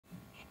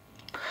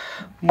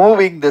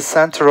Moving the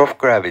center of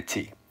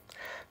gravity.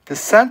 The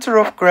center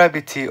of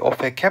gravity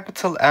of a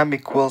capital M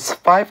equals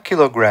 5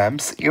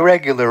 kilograms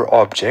irregular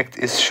object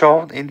is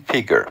shown in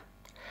figure.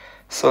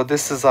 So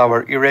this is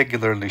our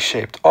irregularly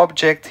shaped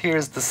object.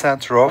 Here's the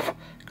center of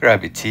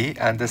gravity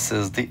and this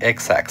is the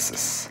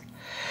x-axis.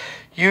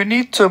 You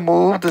need to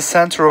move the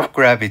center of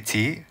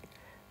gravity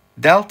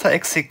delta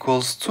x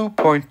equals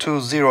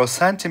 2.20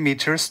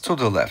 centimeters to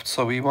the left.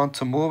 So we want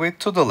to move it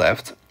to the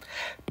left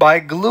by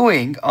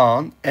gluing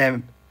on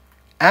a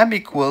M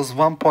equals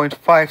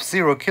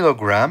 1.50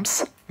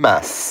 kilograms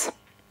mass,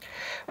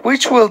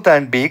 which will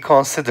then be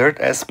considered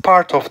as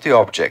part of the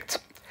object.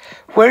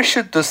 Where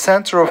should the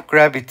center of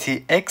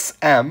gravity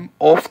xm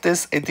of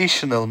this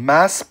additional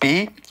mass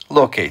be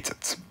located?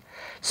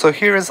 So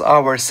here is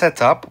our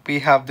setup. We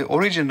have the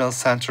original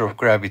center of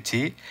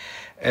gravity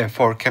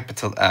for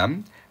capital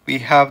M. We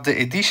have the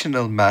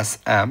additional mass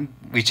m,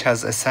 which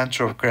has a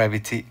center of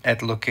gravity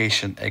at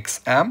location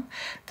xm.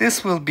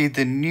 This will be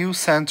the new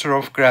center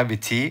of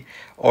gravity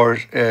or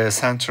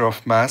center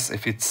of mass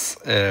if it's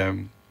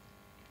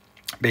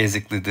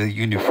basically the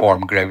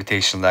uniform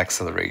gravitational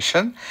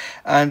acceleration.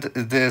 And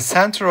the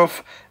center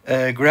of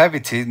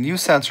gravity, new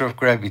center of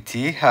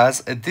gravity,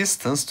 has a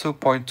distance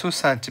 2.2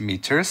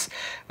 centimeters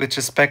with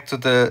respect to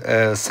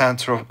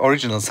the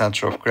original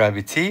center of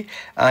gravity,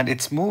 and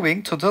it's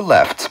moving to the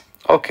left.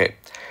 Okay,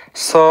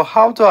 so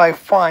how do I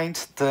find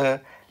the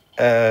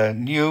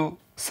new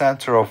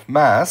center of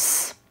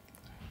mass,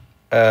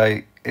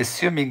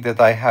 assuming that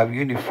I have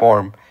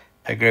uniform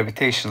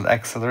gravitational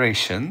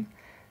acceleration?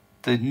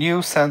 The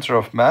new center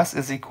of mass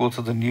is equal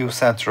to the new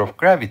center of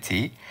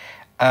gravity,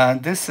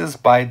 and this is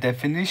by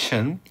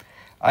definition.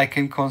 I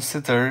can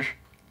consider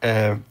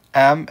m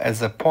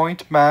as a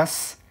point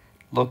mass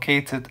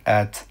located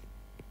at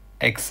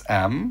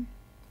xm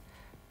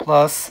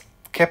plus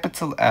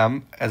capital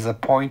M as a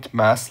point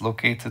mass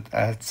located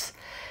at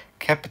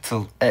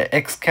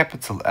x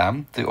capital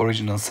M, the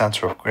original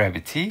center of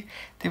gravity,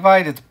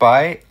 divided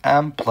by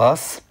m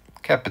plus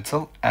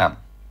capital M.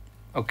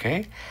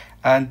 Okay,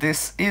 and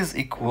this is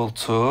equal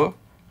to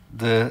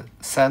the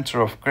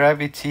center of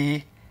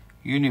gravity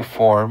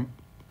uniform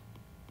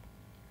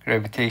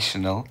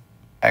gravitational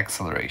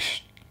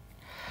acceleration.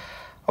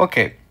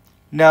 Okay,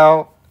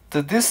 now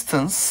the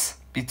distance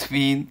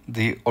between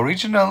the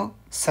original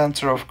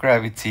center of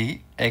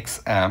gravity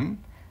xm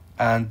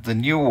and the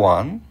new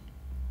one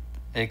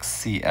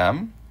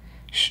xcm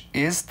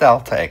is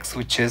delta x,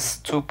 which is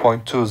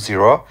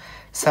 2.20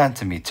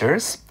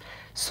 centimeters.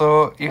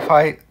 So if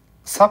I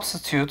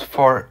substitute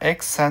for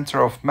x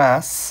center of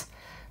mass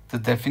the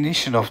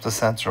definition of the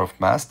center of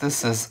mass,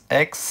 this is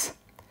x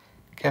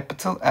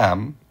capital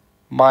M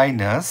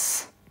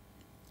minus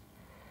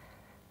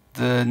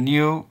the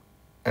new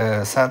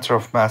center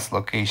of mass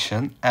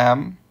location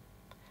m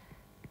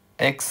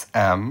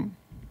xm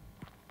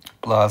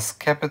plus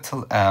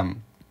capital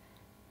M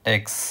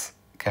x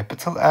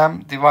capital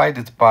M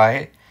divided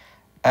by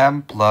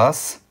m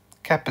plus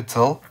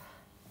capital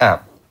M.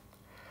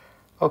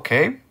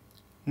 Okay,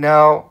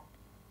 now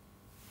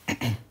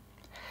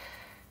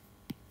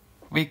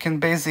we can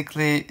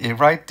basically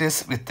write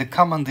this with the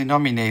common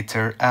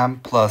denominator m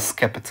plus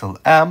capital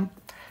M,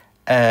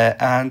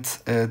 and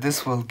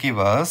this will give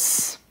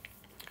us,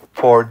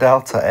 for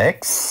delta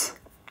x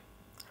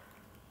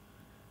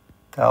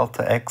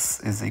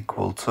is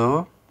equal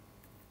to,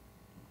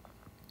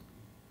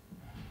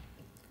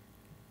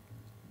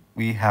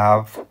 we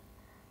have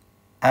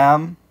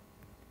m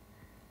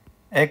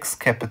x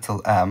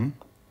capital M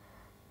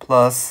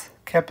plus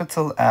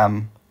capital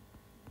M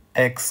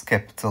x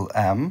capital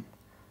M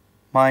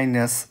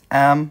minus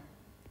m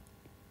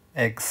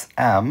x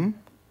m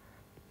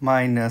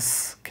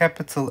minus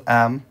capital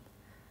M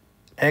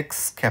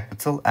x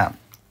capital M.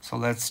 So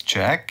let's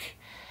check.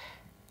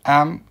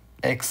 M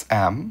x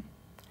m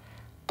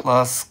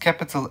plus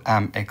capital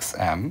M x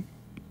m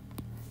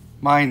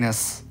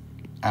minus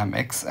m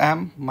x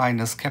m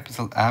minus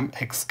capital M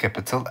x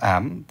capital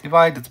M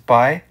divided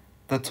by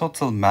the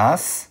total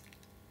mass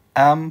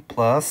m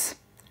plus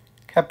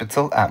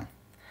capital M.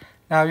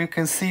 Now you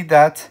can see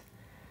that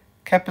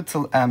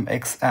capital M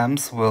x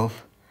m's will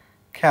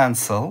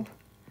cancel,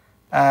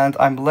 and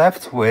I'm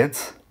left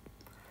with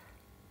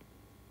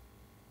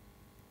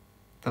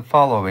the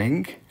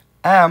following: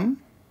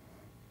 m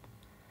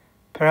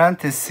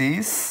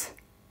parentheses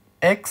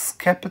x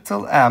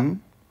capital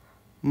M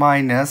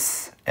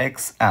minus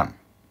xm,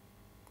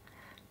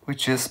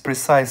 which is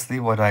precisely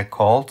what I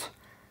called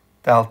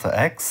delta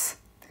x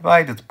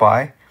divided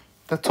by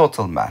the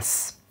total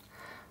mass.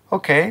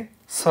 Okay,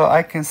 so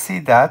I can see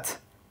that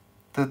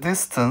the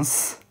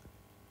distance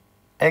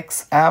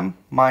xm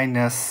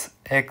minus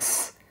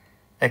x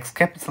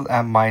capital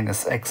M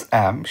minus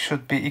xm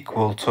should be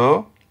equal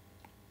to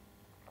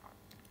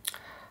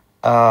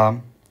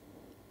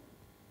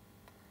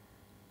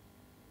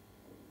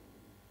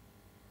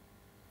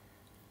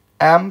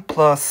m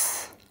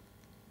plus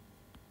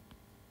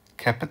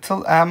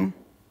capital M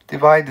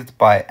divided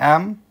by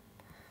m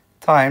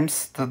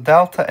times the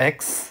delta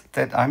x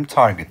that I'm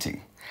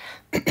targeting.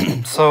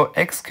 So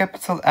x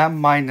capital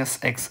M minus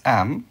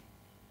xm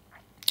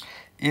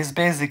is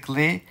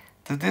basically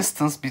the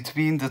distance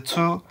between the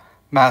two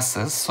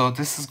masses. So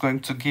this is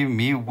going to give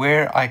me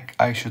where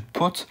I should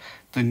put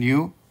the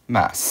new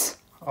mass.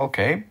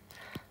 Okay.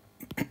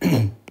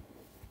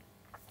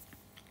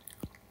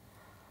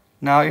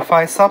 Now if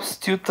I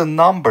substitute the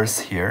numbers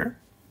here,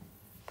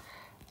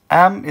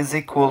 M is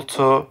equal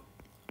to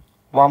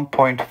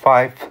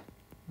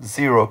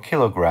 1.50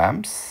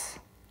 kilograms.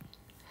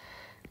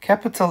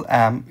 Capital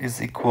M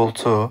is equal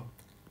to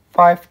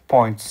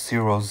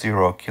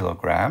 5.00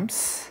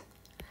 kilograms.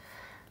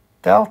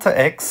 Delta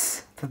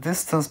X, the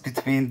distance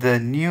between the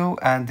new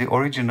and the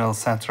original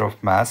center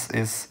of mass,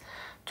 is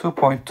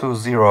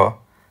 2.20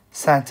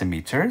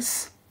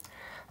 centimeters.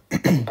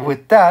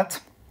 With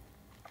that,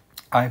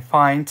 I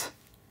find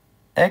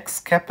x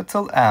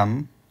capital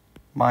M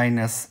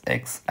minus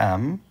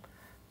xm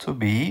to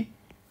be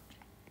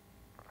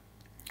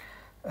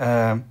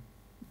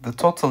the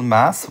total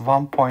mass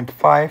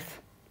 1.5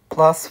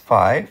 plus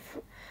 5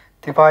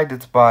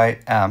 divided by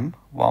m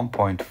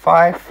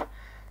 1.5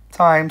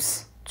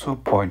 times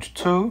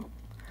 2.2.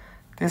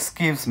 This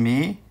gives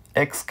me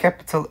x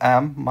capital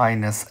M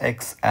minus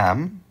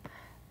xm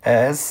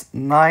as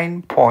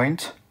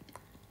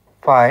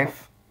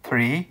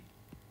 9.53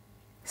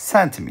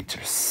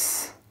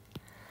 centimeters.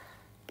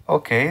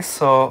 Okay,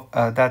 so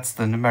that's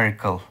the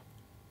numerical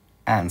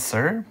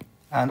answer.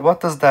 And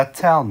what does that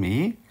tell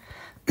me?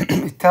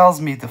 It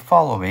tells me the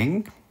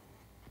following.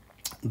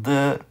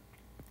 The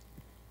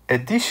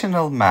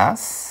additional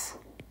mass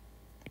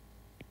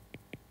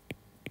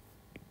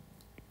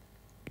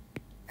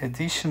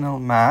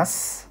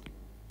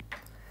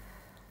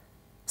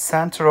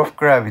center of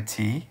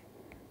gravity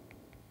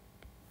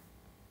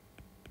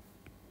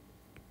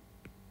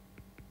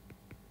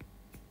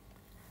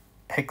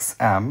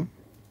xm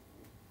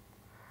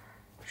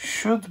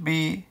should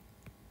be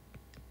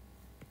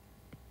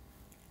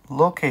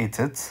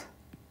located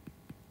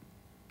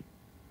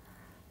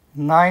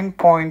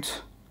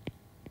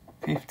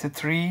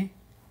 9.53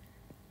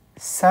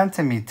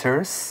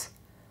 centimeters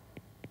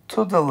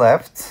to the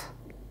left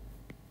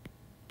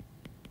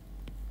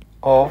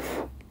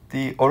of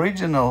the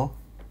original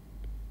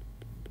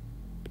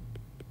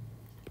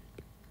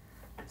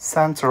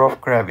center of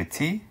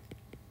gravity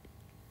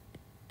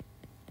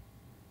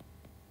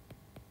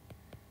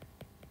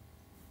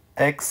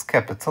x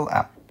capital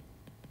M.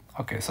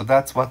 Okay, so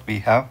that's what we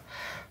have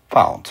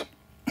found.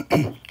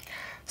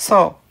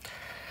 So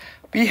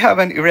we have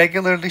an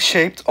irregularly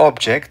shaped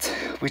object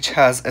which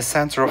has a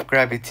center of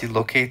gravity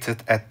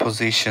located at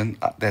position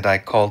that I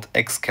called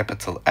x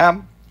capital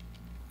M.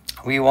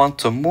 We want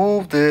to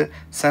move the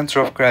center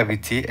of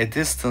gravity a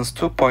distance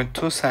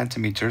 2.2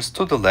 centimeters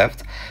to the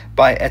left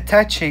by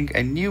attaching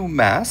a new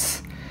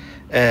mass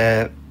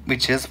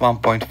which is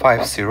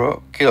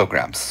 1.50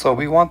 kilograms. So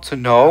we want to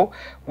know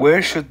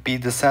where should be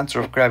the center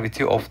of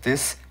gravity of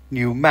this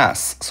new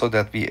mass so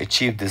that we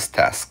achieve this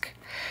task.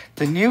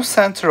 The new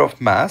center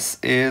of mass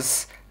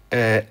is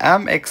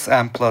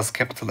mxm plus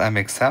capital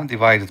Mxm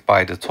divided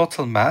by the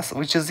total mass,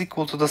 which is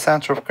equal to the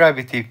center of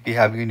gravity if we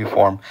have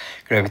uniform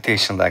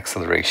gravitational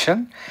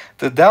acceleration.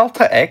 The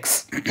delta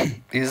x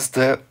is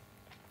the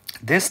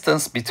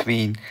distance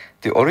between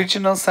the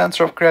original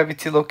center of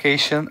gravity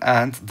location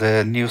and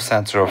the new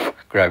center of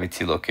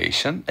gravity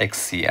location,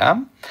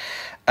 xcm.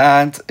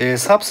 And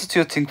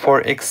substituting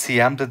for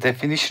xcm, the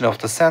definition of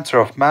the center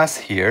of mass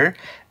here,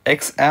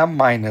 xm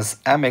minus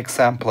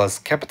mxm plus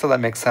capital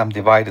Mxm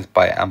divided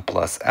by m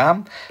plus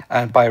m.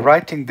 And by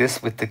writing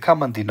this with the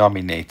common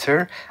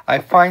denominator, I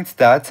find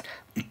that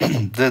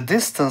the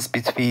distance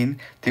between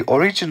the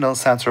original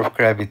center of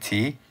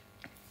gravity,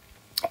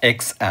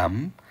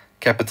 xm,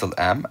 capital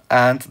M,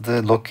 and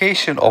the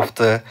location of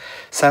the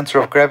center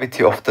of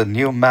gravity of the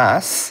new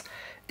mass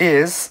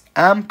is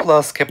m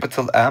plus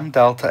capital M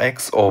delta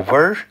x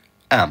over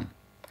m.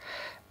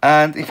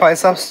 And if I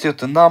substitute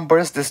the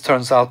numbers, this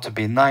turns out to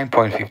be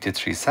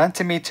 9.53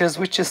 centimeters,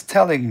 which is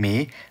telling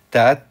me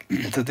that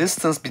the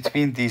distance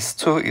between these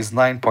two is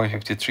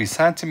 9.53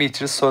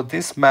 centimeters. So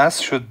this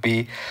mass should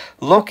be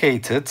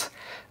located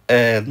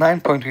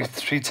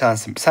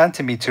 9.53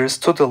 centimeters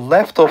to the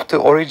left of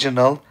the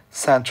original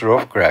center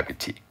of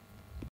gravity.